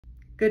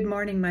Good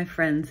morning, my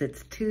friends.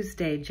 It's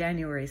Tuesday,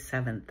 January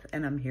 7th,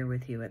 and I'm here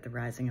with you at the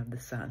rising of the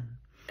sun.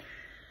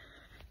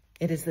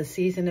 It is the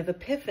season of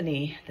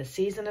Epiphany, the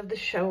season of the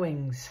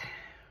showings.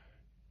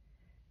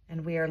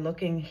 And we are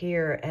looking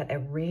here at a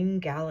ring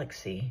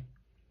galaxy.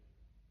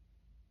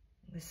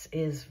 This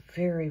is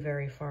very,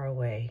 very far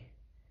away,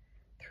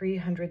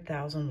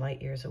 300,000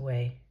 light years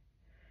away.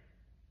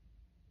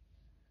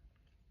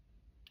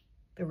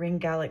 The ring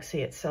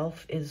galaxy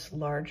itself is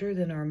larger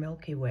than our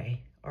Milky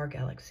Way, our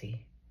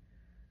galaxy.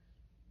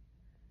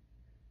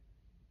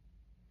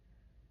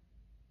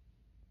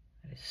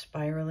 It is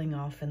spiraling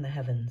off in the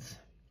heavens.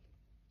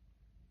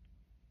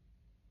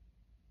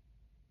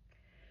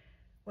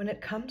 When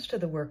it comes to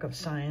the work of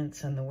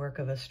science and the work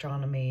of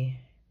astronomy,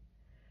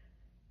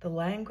 the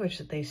language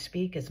that they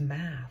speak is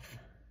math.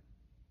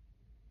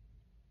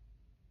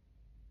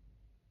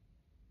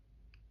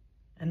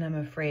 And I'm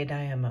afraid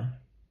I am a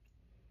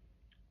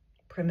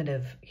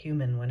primitive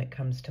human when it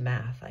comes to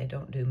math. I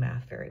don't do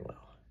math very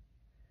well.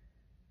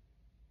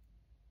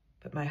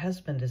 But my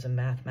husband is a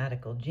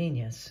mathematical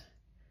genius.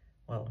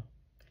 Well,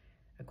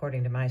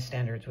 according to my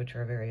standards, which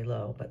are very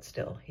low, but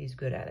still, he's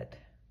good at it.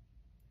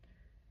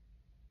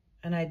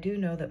 And I do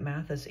know that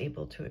math is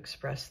able to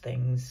express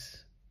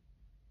things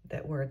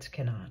that words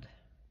cannot,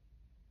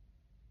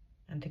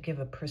 and to give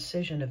a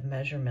precision of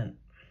measurement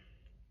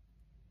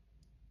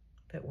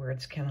that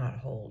words cannot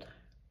hold.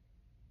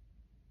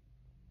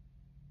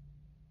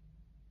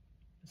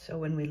 So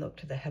when we look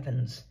to the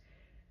heavens,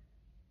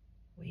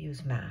 we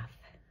use math.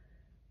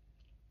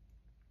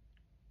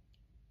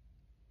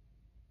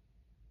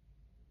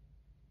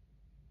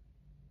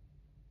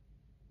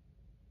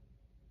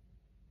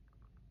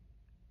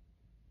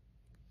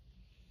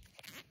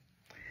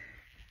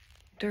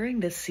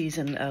 During this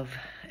season of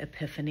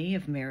Epiphany,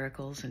 of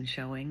miracles and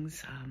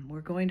showings,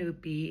 we're going to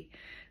be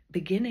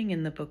beginning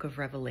in the book of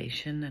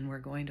Revelation, and we're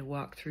going to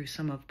walk through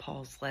some of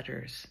Paul's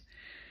letters.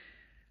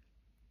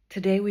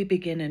 Today we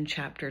begin in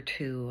chapter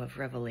 2 of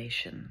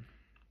Revelation.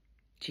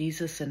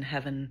 Jesus in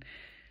heaven.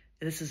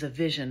 This is a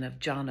vision of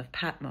John of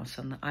Patmos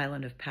on the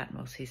island of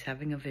Patmos. He's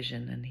having a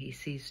vision, and he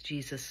sees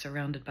Jesus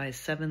surrounded by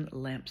 7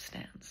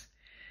 lampstands.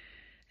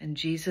 And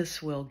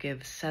Jesus will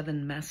give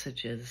 7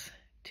 messages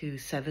to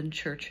 7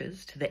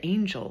 churches, to the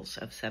angels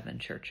of 7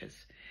 churches.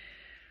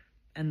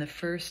 And the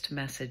first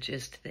message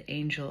is to the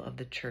angel of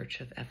the church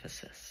of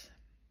Ephesus.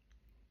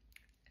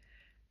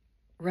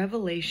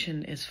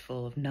 Revelation is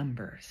full of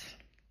numbers.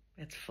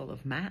 It's full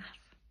of math,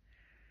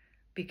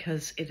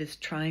 because it is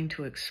trying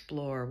to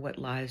explore what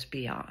lies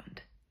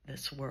beyond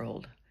this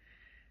world.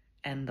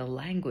 And the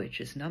language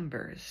is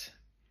numbers.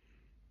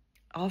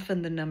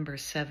 Often the number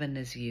 7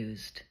 is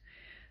used.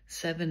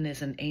 7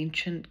 is an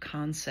ancient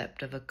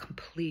concept of a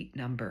complete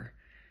number,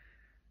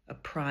 a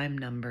prime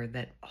number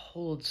that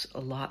holds a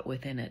lot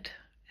within it.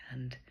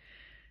 And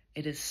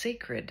it is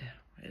sacred.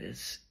 It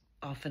is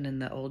often in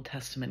the Old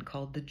Testament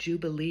called the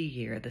Jubilee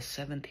year. The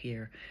 7th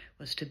year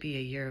was to be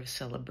a year of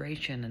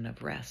celebration and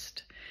of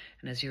rest.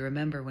 And as you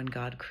remember, when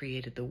God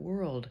created the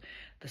world,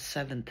 the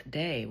 7th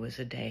day was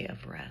a day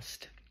of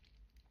rest.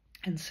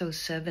 And so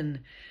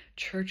 7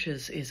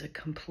 churches is a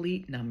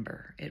complete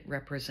number. It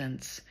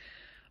represents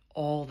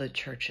all the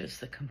churches,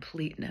 the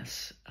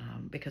completeness,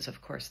 because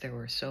of course there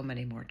were so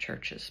many more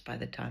churches by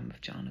the time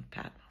of John of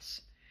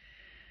Patmos.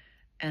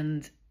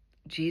 And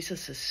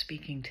Jesus is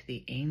speaking to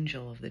the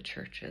angel of the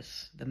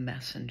churches, the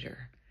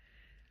messenger.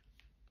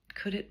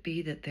 Could it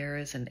be that there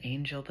is an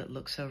angel that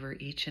looks over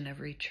each and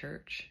every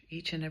church,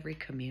 each and every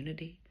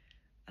community,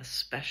 a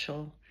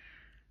special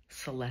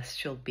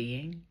celestial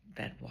being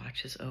that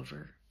watches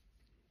over?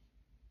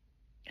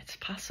 It's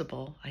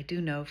possible. I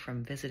do know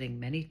from visiting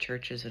many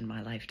churches in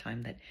my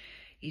lifetime that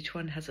each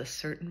one has a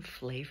certain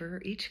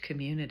flavor, each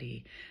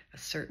community a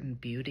certain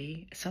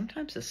beauty,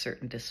 sometimes a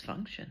certain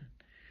dysfunction.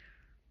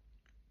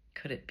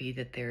 Could it be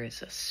that there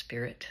is a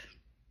spirit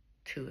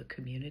to a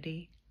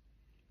community?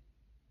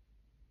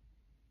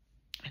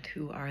 And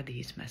who are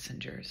these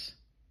messengers?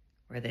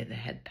 Were they the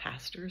head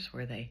pastors?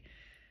 Were they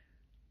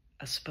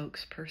a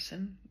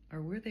spokesperson?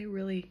 Or were they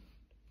really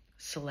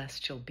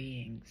celestial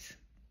beings?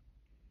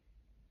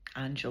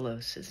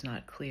 Angelos is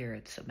not clear.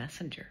 It's a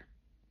messenger.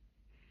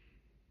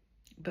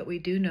 But we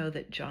do know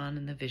that John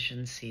in the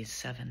vision sees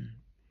 7,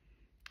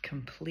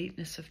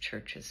 completeness of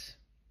churches,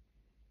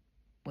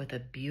 with a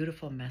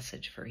beautiful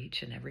message for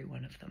each and every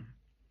one of them.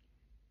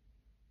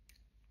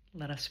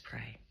 Let us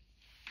pray.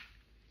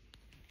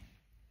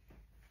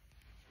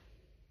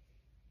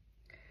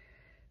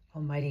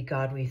 Almighty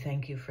God, we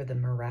thank you for the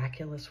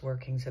miraculous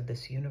workings of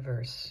this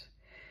universe,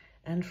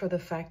 and for the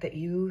fact that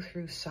you,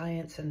 through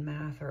science and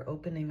math, are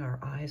opening our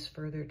eyes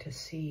further to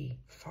see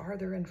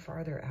farther and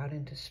farther out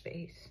into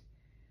space.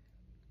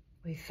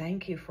 We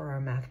thank you for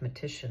our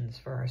mathematicians,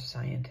 for our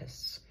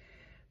scientists,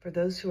 for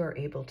those who are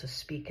able to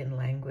speak in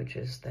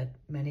languages that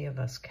many of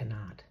us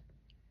cannot.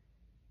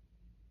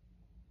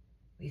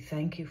 We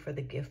thank you for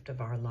the gift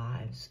of our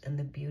lives and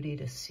the beauty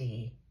to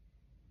see.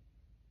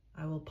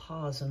 I will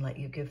pause and let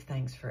you give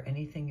thanks for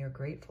anything you're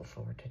grateful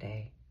for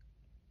today.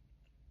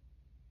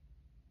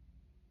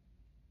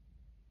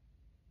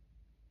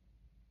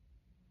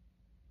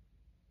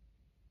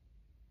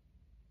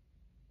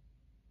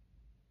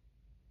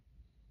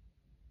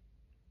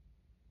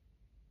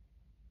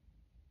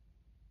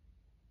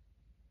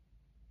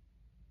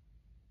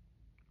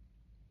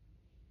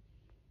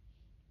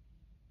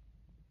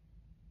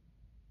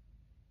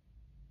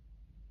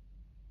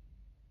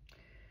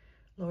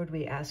 Lord,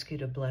 we ask you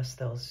to bless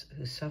those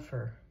who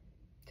suffer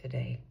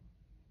today,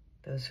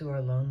 those who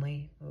are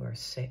lonely, who are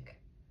sick,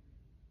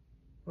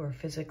 who are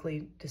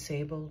physically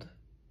disabled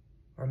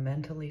or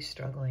mentally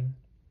struggling.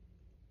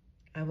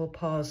 I will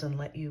pause and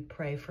let you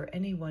pray for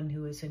anyone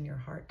who is in your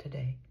heart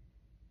today.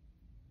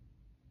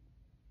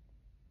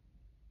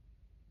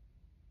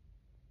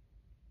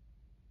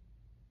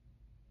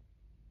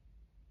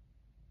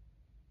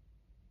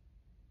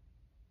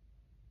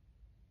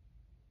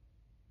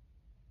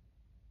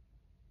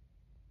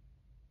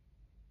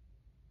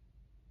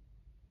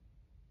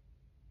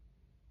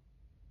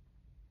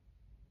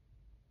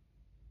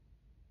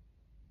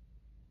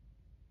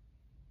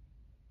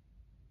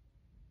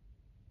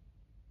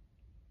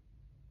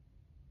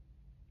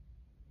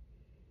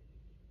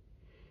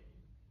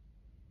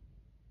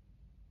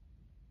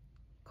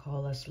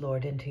 Call us,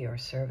 Lord, into your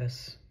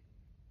service.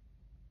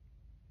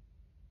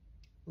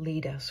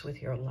 Lead us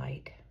with your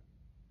light.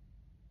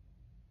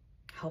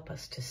 Help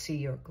us to see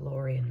your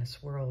glory in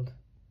this world.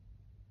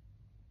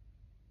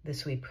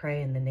 This we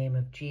pray in the name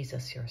of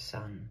Jesus, your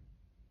Son.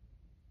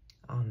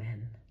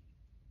 Amen.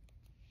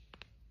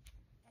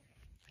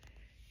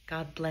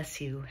 God bless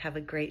you. Have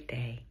a great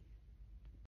day.